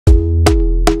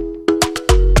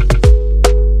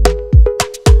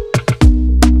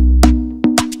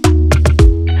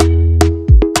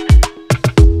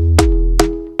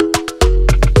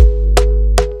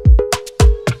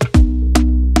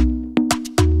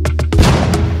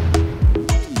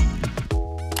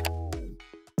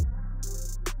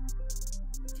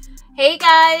Hey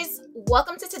guys,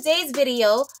 welcome to today's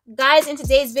video. Guys, in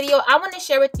today's video, I want to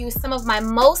share with you some of my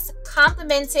most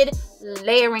complimented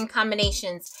layering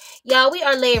combinations. Y'all, we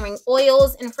are layering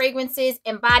oils and fragrances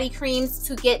and body creams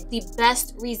to get the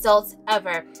best results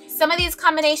ever. Some of these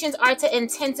combinations are to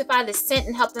intensify the scent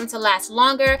and help them to last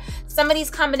longer. Some of these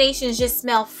combinations just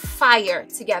smell fire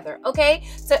together, okay?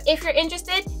 So if you're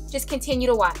interested, just continue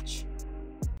to watch.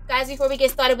 Guys, before we get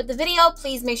started with the video,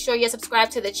 please make sure you're subscribed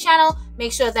to the channel.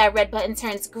 Make sure that red button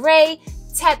turns gray.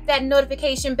 Tap that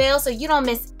notification bell so you don't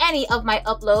miss any of my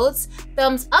uploads.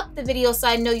 Thumbs up the video so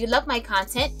I know you love my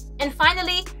content. And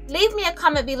finally, leave me a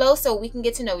comment below so we can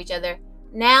get to know each other.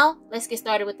 Now, let's get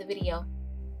started with the video.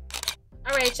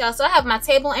 All right, y'all. So I have my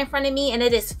table in front of me and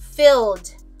it is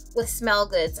filled with smell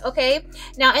goods, okay?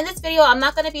 Now, in this video, I'm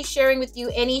not going to be sharing with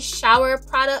you any shower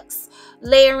products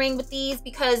layering with these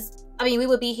because we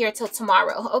would be here till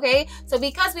tomorrow, okay? So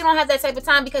because we don't have that type of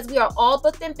time, because we are all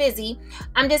booked and busy,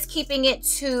 I'm just keeping it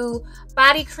to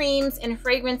body creams and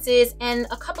fragrances and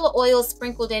a couple of oils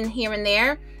sprinkled in here and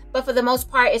there. But for the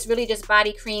most part, it's really just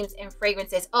body creams and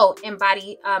fragrances. Oh, and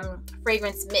body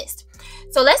fragrance mist.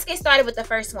 So let's get started with the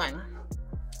first one.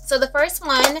 So the first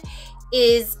one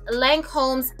is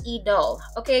Lancome's Idole.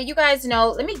 Okay, you guys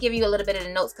know, let me give you a little bit of the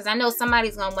notes because I know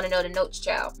somebody's gonna want to know the notes,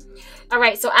 child. All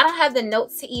right, so I don't have the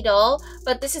notes to Idole,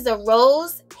 but this is a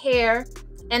rose, pear,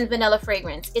 and vanilla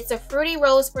fragrance. It's a fruity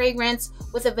rose fragrance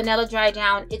with a vanilla dry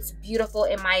down. It's beautiful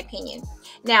in my opinion.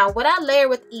 Now, what I layer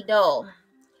with Idole,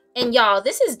 and y'all,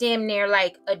 this is damn near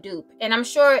like a dupe. And I'm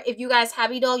sure if you guys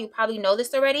have Idole, you probably know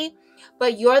this already,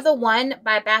 but You're the One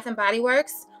by Bath & Body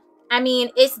Works, I mean,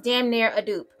 it's damn near a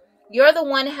dupe. You're the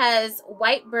One has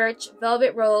white birch,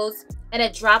 velvet rose, and a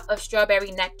drop of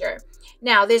strawberry nectar.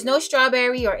 Now, there's no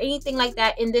strawberry or anything like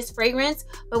that in this fragrance,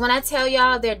 but when I tell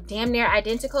y'all they're damn near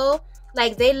identical,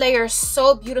 like they layer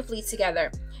so beautifully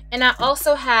together. And I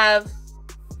also have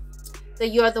the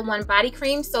You're the One body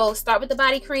cream. So start with the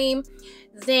body cream,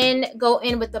 then go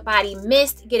in with the body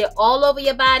mist, get it all over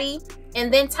your body,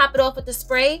 and then top it off with the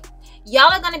spray.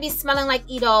 Y'all are gonna be smelling like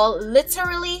Idole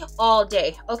literally all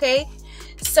day, okay?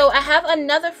 So I have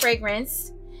another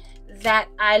fragrance that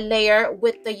I layer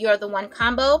with the You're the One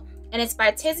combo, and it's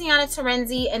by TIZIANA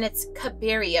TERENZI, and it's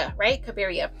Cabiria, right?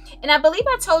 Cabiria. And I believe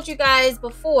I told you guys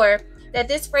before that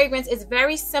this fragrance is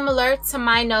very similar to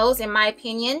my nose, in my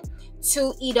opinion,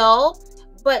 to Idole,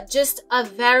 but just a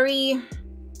very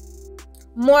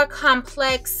more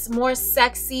complex, more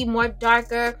sexy, more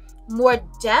darker, more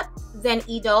depth than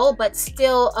Idole, but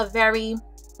still a very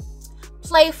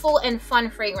playful and fun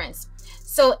fragrance.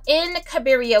 So in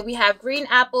Cabiria, we have green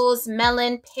apples,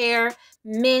 melon, pear,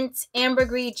 mint,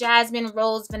 ambergris, jasmine,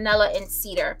 rose, vanilla, and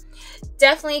cedar.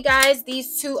 Definitely, guys,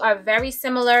 these two are very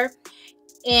similar,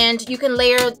 and you can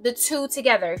layer the two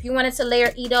together. If you wanted to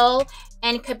layer Idole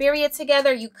and Cabiria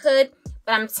together, you could,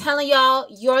 but I'm telling y'all,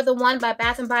 You're the One by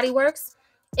Bath & Body Works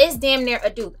is damn near a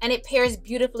dupe, and it pairs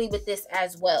beautifully with this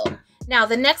as well. Now,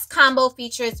 the next combo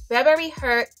features Burberry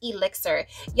Her Elixir.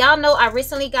 Y'all know I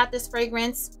recently got this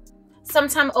fragrance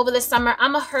sometime over the summer.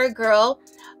 I'm a Her girl,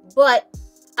 but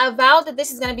I vowed that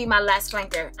this is going to be my last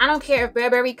flanker. I don't care if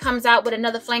Burberry comes out with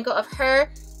another flanker of Her.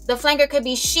 The flanker could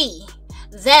be she,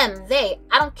 them, they.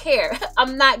 I don't care.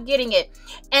 I'm not getting it.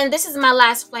 And this is my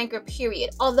last flanker, period.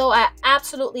 Although I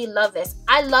absolutely love this.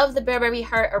 I love the Burberry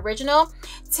Her Original.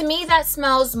 To me, that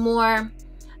smells more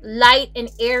light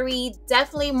and airy,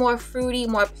 definitely more fruity,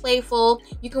 more playful.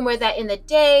 You can wear that in the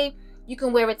day. You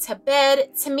can wear it to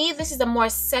bed. To me, this is a more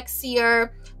sexier,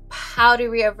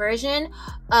 powderier version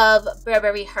of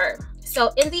Burberry Her.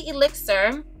 So in the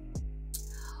Elixir,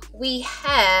 we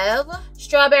have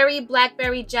strawberry,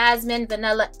 blackberry, jasmine,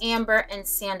 vanilla, amber, and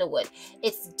sandalwood.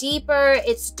 It's deeper,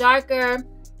 it's darker,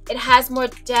 it has more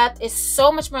depth, it's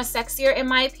so much more sexier in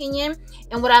my opinion.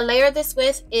 And what I layer this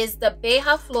with is the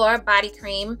Beija Flor body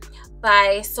cream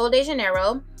by Sol de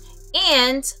Janeiro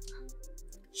and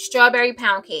strawberry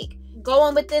pound cake. Go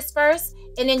on with this first,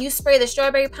 and then you spray the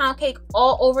strawberry pound cake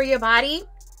all over your body,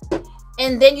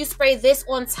 and then you spray this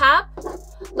on top.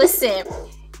 Listen,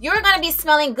 you're gonna be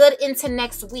smelling good into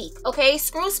next week, okay?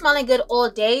 Screw smelling good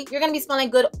all day. You're gonna be smelling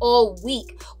good all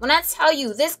week. When I tell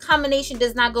you this combination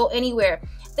does not go anywhere,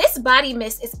 this body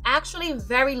mist is actually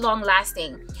very long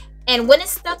lasting. And when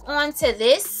it's stuck onto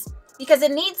this, because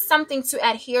it needs something to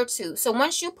adhere to. So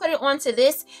once you put it onto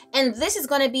this, and this is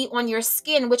going to be on your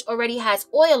skin, which already has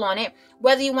oil on it,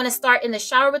 whether you want to start in the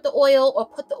shower with the oil or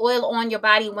put the oil on your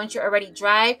body once you're already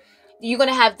dry, you're going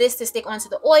to have this to stick onto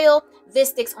the oil, this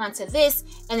sticks onto this,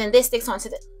 and then this sticks onto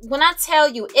the... When I tell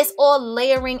you, it's all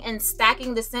layering and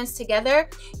stacking the scents together,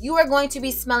 you are going to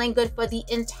be smelling good for the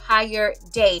entire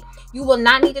day. You will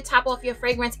not need to top off your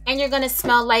fragrance, and you're going to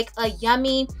smell like a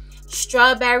yummy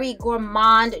strawberry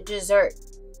gourmand dessert.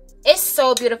 It's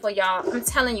so beautiful, y'all. I'm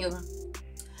telling you.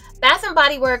 Bath &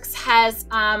 Body Works has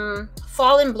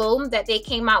Fall in Bloom that they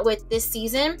came out with this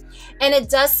season, and it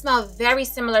does smell very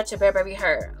similar to Burberry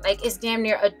Her. Like, it's damn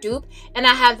near a dupe, and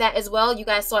I have that as well. You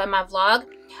guys saw it in my vlog.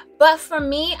 But for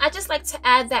me, I just like to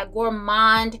add that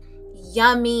gourmand,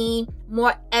 yummy,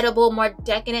 more edible, more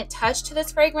decadent touch to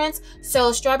this fragrance.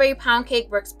 So strawberry pound cake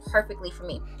works perfectly for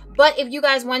me. But if you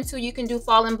guys want to, you can do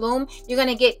Fall in Bloom. You're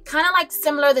gonna get kind of like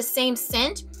similar, the same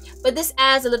scent, but this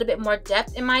adds a little bit more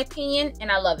depth in my opinion,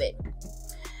 and I love it.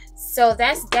 So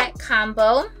that's that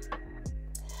combo.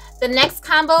 The next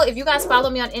combo, if you guys follow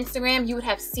me on Instagram, you would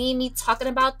have seen me talking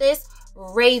about this,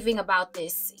 raving about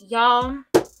this, y'all.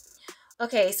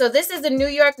 Okay, so this is the New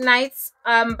York Nights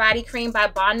body cream by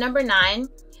Bond No. 9.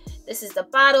 This is the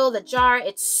bottle, the jar.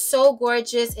 It's so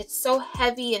gorgeous. It's so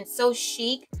heavy and so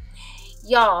chic.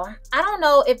 Y'all, I don't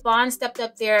know if Bond stepped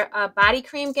up their body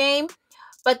cream game,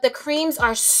 but the creams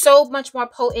are so much more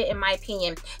potent in my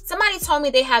opinion. Somebody told me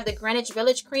they have the Greenwich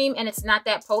Village cream and it's not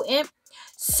that potent.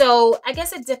 So I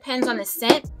guess it depends on the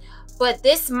scent. But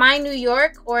this My New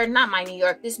York, or not My New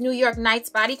York, this New York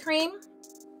Nights body cream,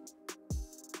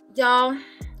 y'all,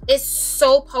 it's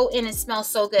so potent and smells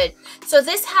so good. So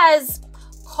this has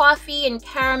coffee and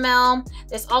caramel.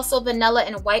 There's also vanilla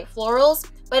and white florals,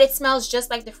 but it smells just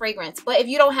like the fragrance. But if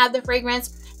you don't have the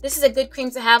fragrance, this is a good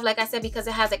cream to have, like I said, because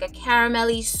it has like a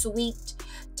caramelly sweet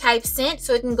type scent,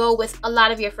 so it can go with a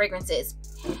lot of your fragrances.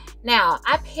 Now,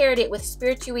 I paired it with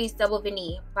Spiritueuse Double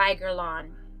Vanille by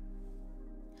Guerlain.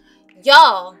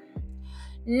 Y'all,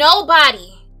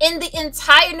 nobody in the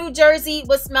entire New Jersey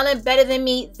was smelling better than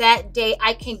me that day.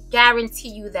 I can guarantee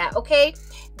you that, okay?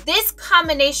 This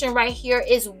combination right here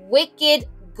is wicked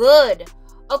good,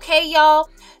 okay, y'all?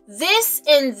 This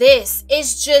and this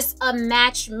is just a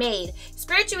match made.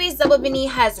 Spiritueuse Double Vanille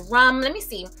has rum. Let me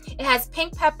see. It has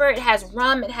pink pepper. It has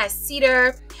rum. It has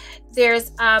cedar. There's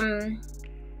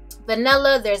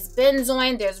vanilla. There's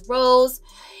benzoin. There's rose.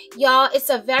 Y'all, it's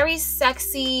a very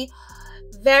sexy,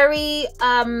 very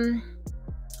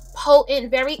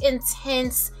potent, very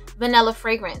intense vanilla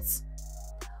fragrance.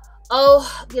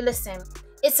 Oh, you listen.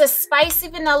 It's a spicy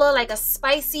vanilla, like a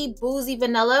spicy, boozy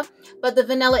vanilla, but the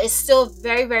vanilla is still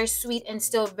very, very sweet and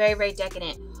still very, very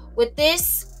decadent. With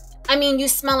this, I mean, you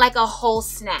smell like a whole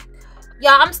snack.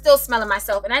 Y'all, I'm still smelling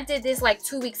myself, and I did this like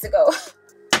 2 weeks ago.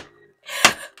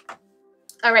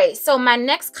 All right, so my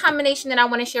next combination that I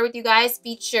want to share with you guys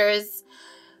features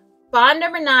Bond No.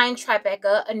 9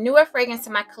 Tribeca, a newer fragrance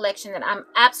in my collection that I'm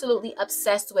absolutely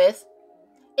obsessed with.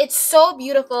 It's so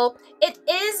beautiful. It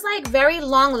is like very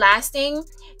long lasting,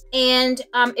 and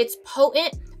it's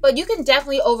potent, but you can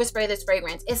definitely overspray this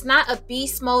fragrance. It's not a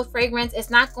beast mode fragrance. It's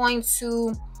not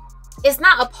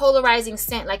a polarizing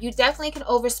scent. Like, you definitely can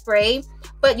overspray,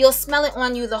 but you'll smell it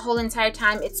on you the whole entire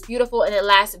time. It's beautiful, and it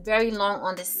lasts very long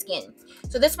on the skin.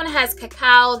 So this one has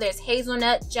cacao, there's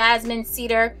hazelnut, jasmine,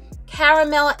 cedar,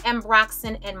 caramel,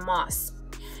 ambroxan, and moss.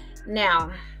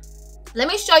 Now, let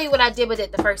me show you what I did with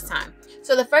it the first time.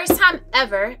 So the first time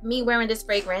ever, me wearing this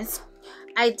fragrance,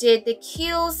 I did the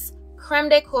Kiehl's Creme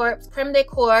de Corps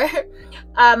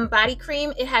body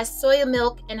cream. It has soy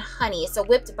milk and honey. It's a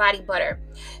whipped body butter.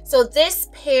 So this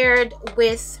paired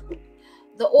with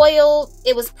the oil,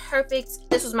 it was perfect.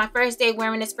 This was my first day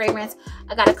wearing this fragrance.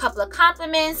 I got a couple of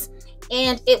compliments,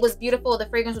 and it was beautiful. The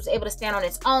fragrance was able to stand on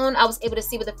its own. I was able to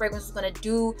see what the fragrance was going to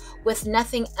do with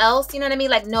nothing else. You know what I mean?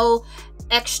 Like, no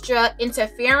extra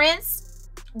interference.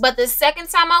 But the second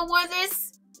time I wore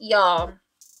this, y'all,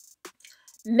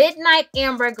 Midnight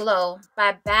Amber Glow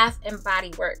by Bath &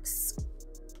 Body Works.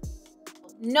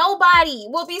 Nobody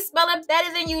will be smelling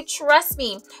better than you, trust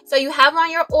me. So you have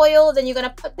on your oil, then you're going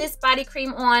to put this body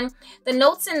cream on. The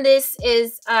notes in this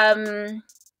is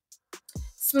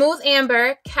smooth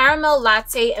amber, caramel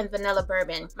latte, and vanilla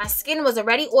bourbon. My skin was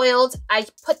already oiled. I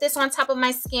put this on top of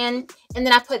my skin, and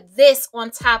then I put this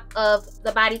on top of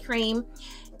the body cream.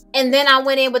 And then I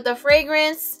went in with the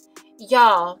fragrance.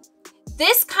 Y'all,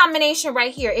 this combination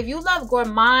right here, if you love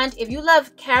gourmand, if you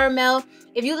love caramel,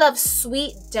 if you love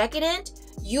sweet decadent,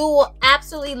 you will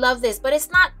absolutely love this. But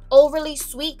it's not overly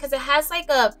sweet because it has like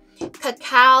a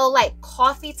cacao, like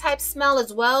coffee type smell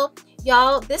as well.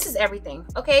 Y'all, this is everything.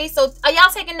 Okay, so are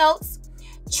y'all taking notes?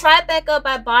 Tribeca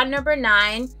by Bond No.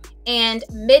 9. and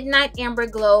Midnight Amber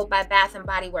Glow by Bath &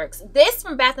 Body Works. This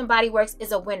from Bath & Body Works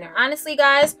is a winner. Honestly,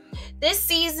 guys, this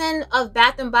season of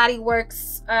Bath & Body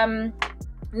Works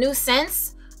new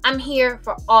scents, I'm here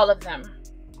for all of them.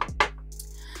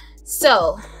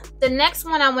 So the next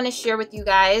one I want to share with you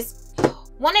guys,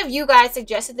 one of you guys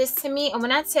suggested this to me, and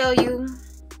when I tell you,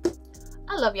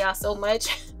 I love y'all so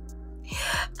much.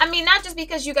 I mean, not just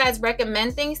because you guys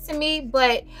recommend things to me,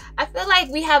 but I feel like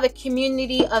we have a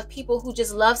community of people who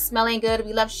just love smelling good.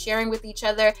 We love sharing with each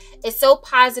other. It's so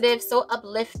positive, so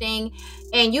uplifting,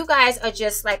 and you guys are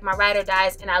just like my ride or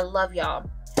dies, and I love y'all.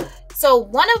 So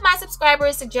one of my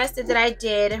subscribers suggested that I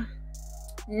did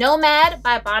Nomad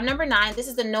by Bond No. 9. This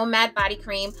is the Nomad body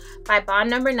cream by Bond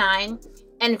No. 9.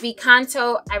 And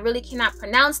CANTO, I really cannot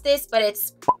pronounce this, but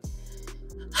it's,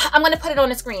 I'm going to put it on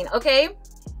the screen, okay?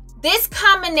 This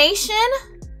combination,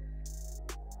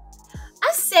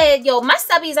 I said, yo, my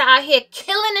subbies are out here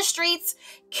killing the streets,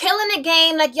 killing the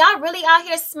game. Like, y'all really out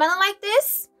here smelling like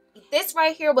this? This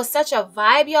right here was such a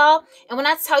vibe, y'all. And when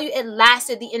I tell you, it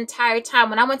lasted the entire time.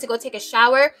 When I went to go take a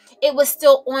shower, it was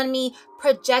still on me,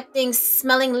 projecting,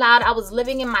 smelling loud. I was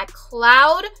living in my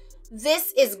cloud.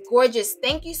 This is gorgeous.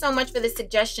 Thank you so much for this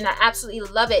suggestion. I absolutely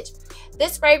love it.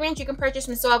 This fragrance you can purchase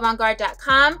from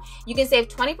soavantgarde.com. You can save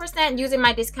 20% using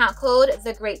my discount code,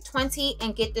 TheGreat20,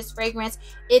 and get this fragrance.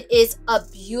 It is a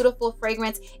beautiful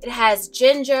fragrance. It has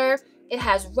ginger. It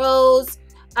has rose.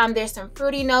 There's some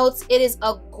fruity notes. It is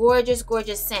a gorgeous,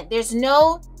 gorgeous scent. There's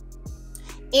no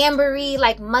ambery,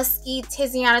 like musky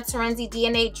TIZIANA TERENZI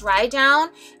DNA dry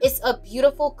down. It's a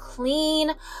beautiful,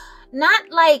 clean, not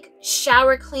like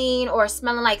shower clean or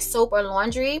smelling like soap or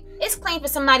laundry. It's clean for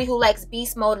somebody who likes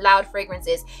beast mode loud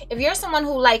fragrances. If you're someone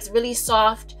who likes really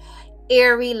soft,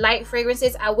 airy, light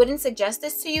fragrances, I wouldn't suggest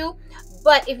this to you.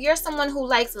 But if you're someone who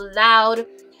likes loud,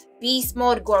 beast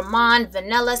mode, gourmand,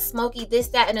 vanilla, smoky, this,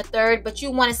 that, and a third, but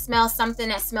you want to smell something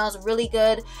that smells really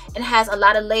good and has a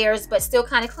lot of layers but still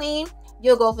kind of clean,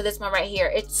 you'll go for this one right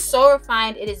here. It's so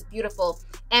refined. It is beautiful.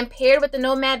 And paired with the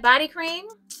Nomad body cream,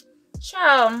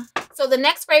 ciao. So the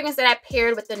next fragrance that I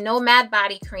paired with the Nomad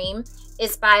body cream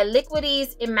is by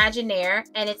Liquides Imaginaire,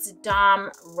 and it's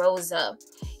Dame Rosa.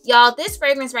 Y'all, this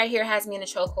fragrance right here has me in a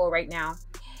chokehold right now.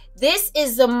 This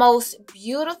is the most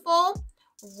beautiful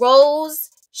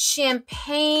rose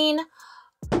champagne.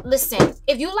 Listen,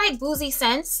 if you like boozy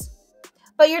scents,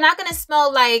 but you're not gonna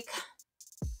smell like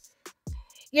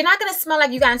you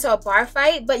got into a bar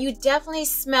fight, but you definitely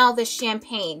smell the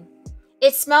champagne.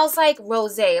 It smells like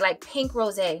rosé, like pink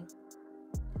rosé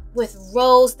with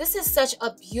rose. This is such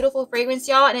a beautiful fragrance,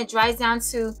 y'all, and it dries down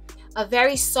to a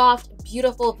very soft,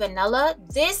 beautiful vanilla.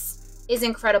 This is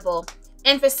incredible.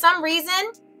 And for some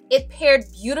reason, it paired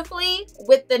beautifully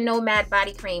with the Nomad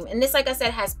body cream. And this, like I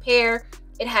said, has pear,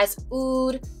 it has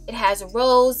oud, it has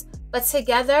rose, but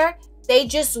together they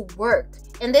just work.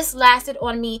 And this lasted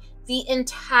on me the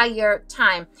entire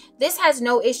time. This has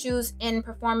no issues in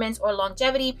performance or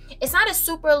longevity. It's not a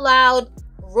super loud,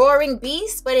 roaring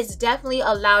beast, but it's definitely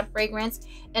a loud fragrance.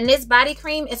 And this body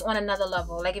cream is on another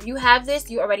level. Like, if you have this,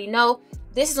 you already know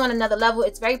this is on another level.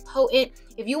 It's very potent.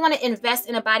 If you want to invest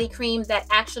in a body cream that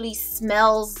actually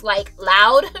smells like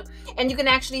loud and you can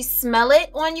actually smell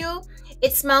it on you,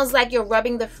 it smells like you're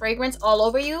rubbing the fragrance all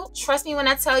over you. Trust me when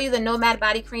I tell you, the Nomad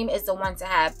body cream is the one to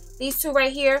have. These two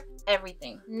right here,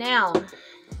 everything. Now,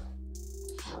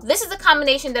 this is a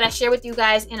combination that I share with you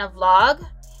guys in a vlog,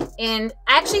 and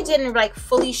I actually didn't like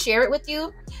fully share it with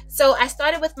you. So I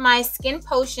started with my Skin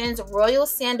Potions Royal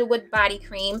Sandalwood Body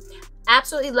Cream.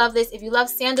 Absolutely love this. If you love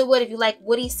sandalwood, if you like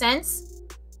woody scents,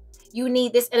 you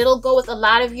need this, and it'll go with a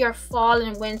lot of your fall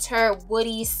and winter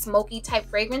woody, smoky type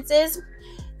fragrances.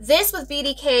 This with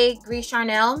BDK Gris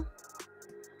Charnel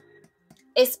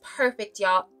is perfect,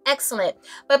 y'all. Excellent.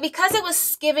 But because it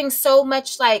was giving so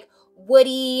much like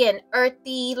woody and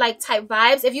earthy like type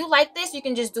vibes, if you like this, you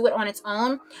can just do it on its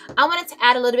own. I wanted to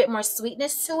add a little bit more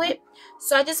sweetness to it,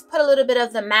 so I just put a little bit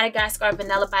of the Madagascar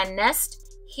Vanilla by Nest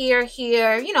here,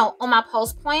 you know, on my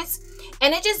pulse points,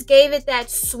 and it just gave it that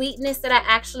sweetness that I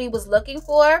actually was looking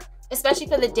for, especially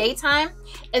for the daytime.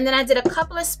 And then I did a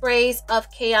couple of sprays of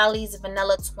Kayali's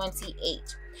Vanilla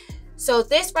 28. So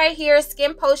this right here,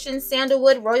 Skin Potion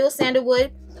Sandalwood, Royal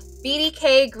Sandalwood,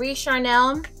 BDK Gris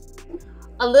Charnel,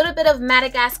 a little bit of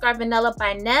Madagascar Vanilla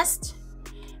by Nest,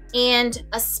 and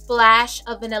a splash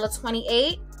of Vanilla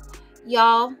 28.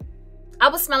 Y'all, I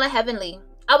was smelling heavenly.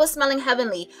 I was smelling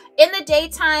heavenly. In the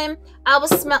daytime, I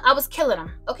was killing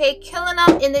them, okay? Killing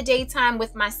them in the daytime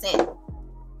with my scent.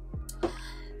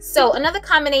 So another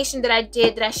combination that I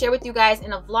did, that I share with you guys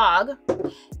in a vlog,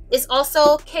 is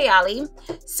also Kayali.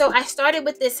 So I started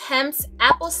with this Hemp's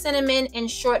Apple Cinnamon and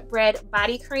Shortbread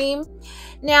Body Cream.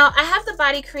 Now I have the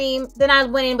body cream, then I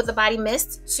went in with the body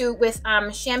mist with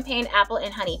champagne, apple,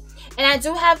 and honey. And I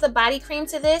do have the body cream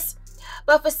to this,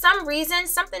 but for some reason,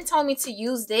 something told me to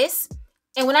use this.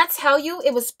 And when I tell you,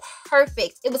 it was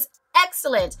perfect. It was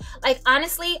excellent. Like,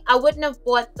 honestly, I wouldn't have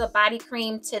bought the body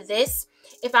cream to this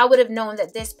if I would have known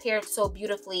that this paired so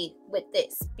beautifully with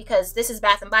this, because this is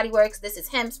Bath & Body Works, this is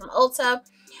Hemp's from Ulta.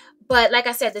 But like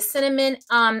I said, the cinnamon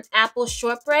apple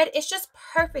shortbread, it's just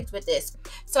perfect with this.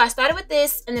 So I started with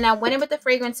this, and then I went in with the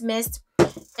fragrance mist,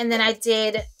 and then I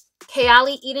did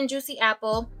Kayali Eden Juicy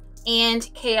Apple and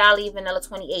Kayali Vanilla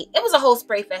 28. It was a whole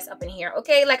spray fest up in here,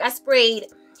 okay? Like, I sprayed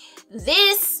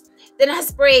this, then I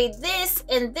sprayed this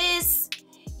and this.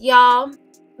 Y'all,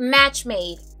 match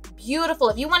made. Beautiful.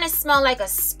 If you want to smell like a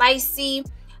spicy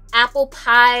apple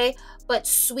pie, but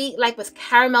sweet, like with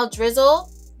caramel drizzle,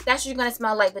 that's what you're going to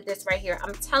smell like with this right here.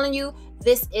 I'm telling you,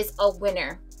 this is a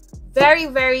winner. Very,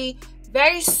 very,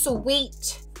 very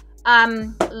sweet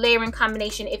layering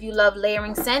combination if you love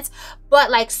layering scents,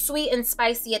 but like sweet and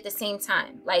spicy at the same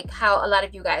time, like how a lot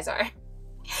of you guys are.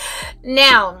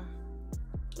 Now,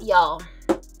 y'all,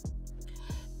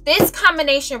 this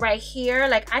combination right here,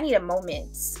 like, I need a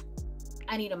moment.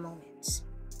 I need a moment.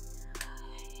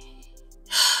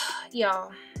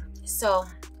 Y'all, so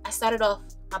I started off,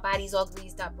 my body's all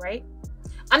greased up, right?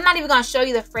 I'm not even gonna show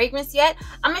you the fragrance yet.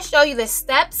 I'm gonna show you the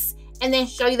steps and then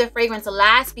show you the fragrance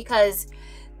last, because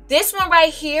this one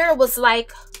right here was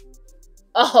like,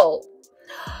 oh,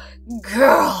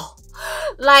 girl,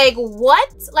 like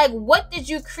what? Like, what did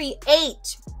you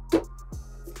create?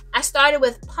 I started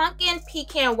with Pumpkin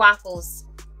Pecan Waffles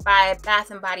by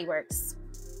Bath & Body Works.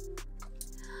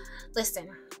 Listen,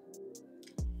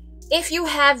 if you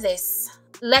have this,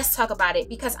 let's talk about it,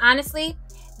 because honestly,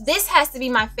 this has to be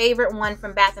my favorite one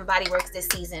from Bath & Body Works this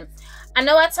season. I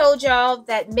know I told y'all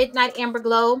that Midnight Amber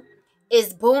Glow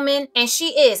is booming, and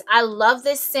she is. I love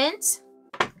this scent.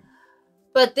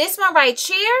 But this one right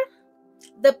here,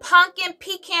 the Pumpkin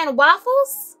Pecan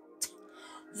Waffles,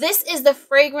 this is the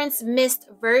fragrance mist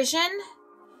version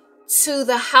to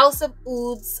the House of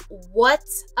Oude's What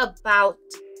About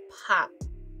Pop.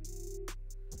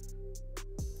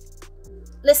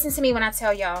 Listen to me when I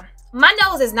tell y'all, my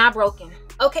nose is not broken.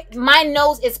 Okay, my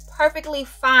nose is perfectly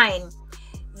fine.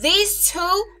 These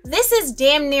two, this is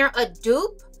damn near a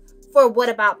dupe for What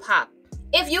About Pop.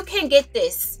 If you can get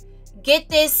this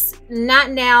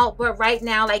not now, but right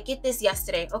now, like get this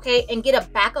yesterday, okay? And get a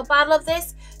backup bottle of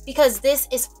this, because this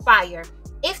is fire.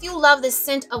 If you love the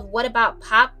scent of What About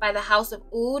Pop by the House of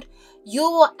Oude, you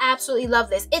will absolutely love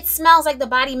this. It smells like the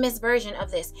body mist version of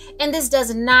this. And this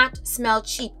does not smell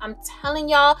cheap. I'm telling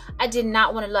y'all, I did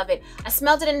not want to love it. I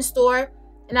smelled it in the store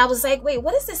and I was like, wait,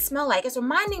 what does this smell like? It's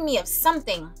reminding me of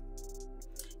something.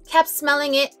 Kept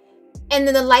smelling it, and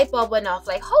then the light bulb went off.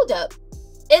 Like, hold up.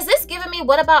 Is this giving me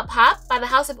What About Pop by the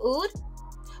House of Oude?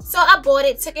 So I bought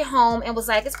it, took it home, and was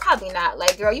like, it's probably not.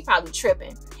 Like, girl, you probably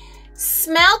tripping.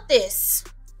 Smelled this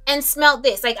and smelled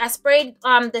this. Like, I sprayed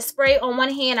the spray on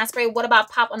one hand, I sprayed What About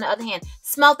Pop on the other hand.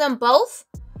 Smelled them both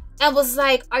and was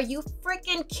like, are you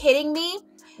freaking kidding me?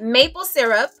 Maple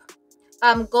syrup,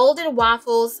 golden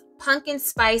waffles, pumpkin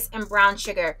spice, and brown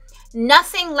sugar.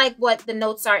 Nothing like what the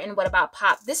notes are in What About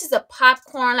Pop. This is a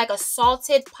popcorn, like a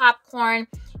salted popcorn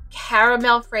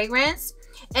caramel fragrance,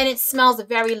 and it smells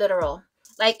very literal.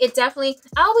 Like, it definitely,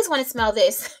 I always want to smell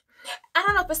this. I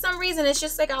don't know, for some reason it's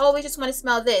just like I always just want to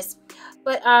smell this.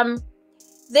 But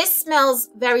this smells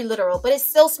very literal, but it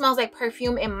still smells like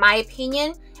perfume in my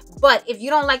opinion. But if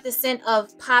you don't like the scent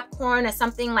of popcorn or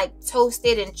something like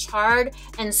toasted and charred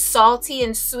and salty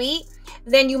and sweet,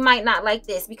 then you might not like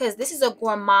this, because this is a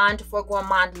gourmand for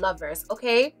gourmand lovers,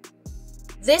 okay?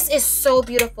 This is so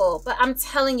beautiful. But I'm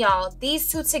telling y'all, these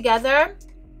two together,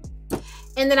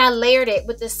 and then I layered it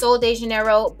with the Sol de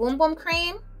Janeiro Boom Boom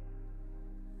Cream.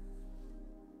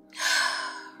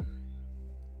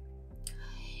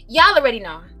 Y'all already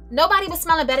know. Nobody was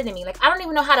smelling better than me. Like, I don't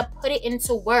even know how to put it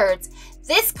into words.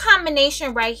 This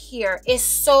combination right here is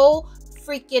so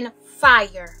freaking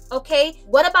fire, okay?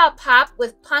 What About Pop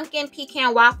with Pumpkin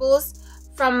Pecan Waffles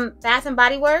from Bath &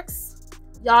 Body Works?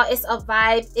 Y'all, it's a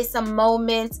vibe. It's a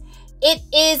moment. It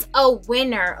is a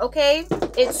winner, okay?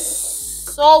 It's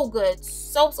so good.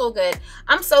 So, so good.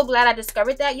 I'm so glad I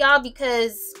discovered that, y'all,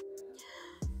 because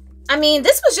I mean,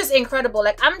 this was just incredible.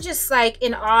 Like, I'm just like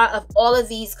in awe of all of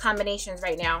these combinations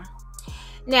right now.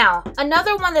 Now,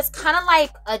 another one that's kind of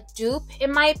like a dupe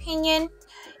in my opinion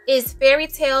is Fairy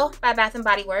Tale by Bath &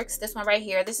 Body Works. This one right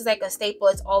here. This is like a staple.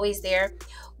 It's always there.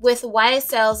 With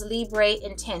YSL's Libre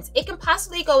Intense. It can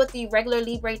possibly go with the regular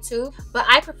Libre too, but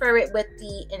I prefer it with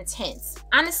the Intense.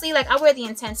 Honestly, like I wear the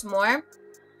Intense more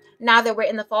now that we're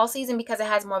in the fall season because it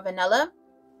has more vanilla.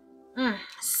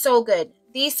 So good.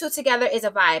 These two together is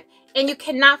a vibe. And you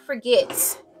cannot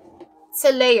forget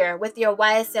to layer with your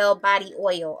YSL body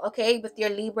oil, okay? With your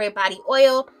Libre body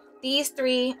oil. These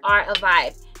three are a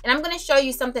vibe. And I'm going to show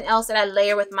you something else that I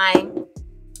layer with my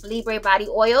Libre body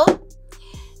oil.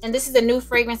 And this is a new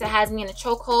fragrance that has me in a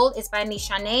chokehold. It's by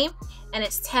NISHANE and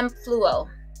it's Temp Fluo.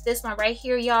 This one right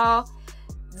here, y'all.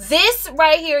 This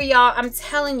right here, y'all, I'm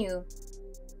telling you,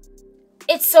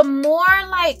 it's a more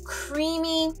like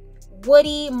creamy,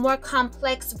 woody, more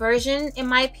complex version, in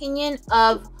my opinion,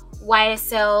 of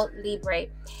YSL Libre.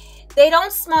 They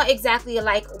don't smell exactly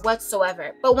alike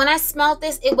whatsoever, but when I smelled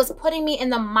this, it was putting me in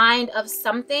the mind of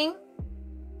something,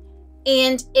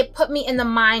 and it put me in the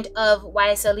mind of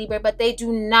YSL Libre, but they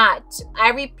do not, I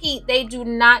repeat, they do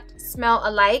not smell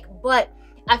alike, but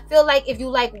I feel like if you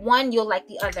like one, you'll like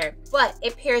the other. But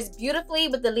it pairs beautifully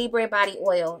with the Libre body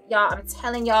oil. Y'all, I'm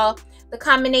telling y'all, the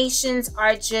combinations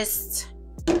are just,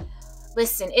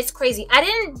 listen, it's crazy. I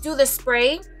didn't do the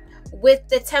spray with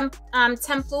the Temp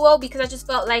Fluo because I just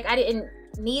felt like I didn't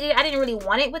need it. I didn't really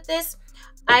want it with this.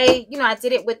 I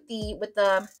did it with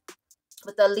the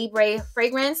Libre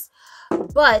fragrance,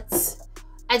 but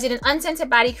I did an unscented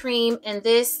body cream and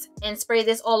this and sprayed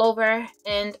this all over,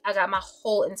 and I got my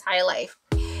whole entire life.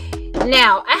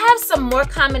 Now, I have some more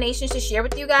combinations to share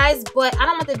with you guys, but I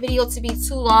don't want the video to be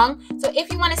too long. So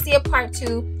if you want to see a part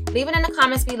 2, leave it in the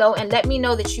comments below and let me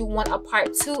know that you want a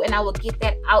part 2 and I will get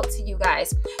that out to you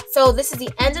guys. So this is the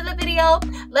end of the video.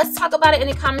 Let's talk about it in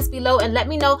the comments below and let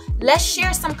me know. Let's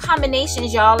share some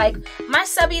combinations, y'all. Like my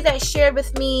subby that shared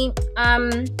with me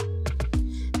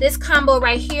this combo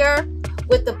right here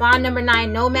with the Bond No.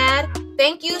 9 Nomad.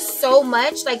 Thank you so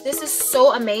much. Like, this is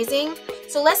so amazing.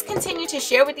 So let's continue to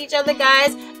share with each other,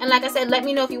 guys. And like I said, let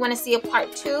me know if you want to see a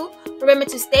part 2. Remember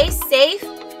to stay safe,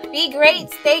 be great,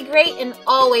 stay great, and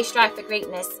always strive for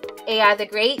greatness. AI the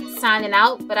Great signing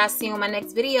out, but I'll see you in my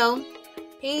next video.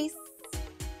 Peace.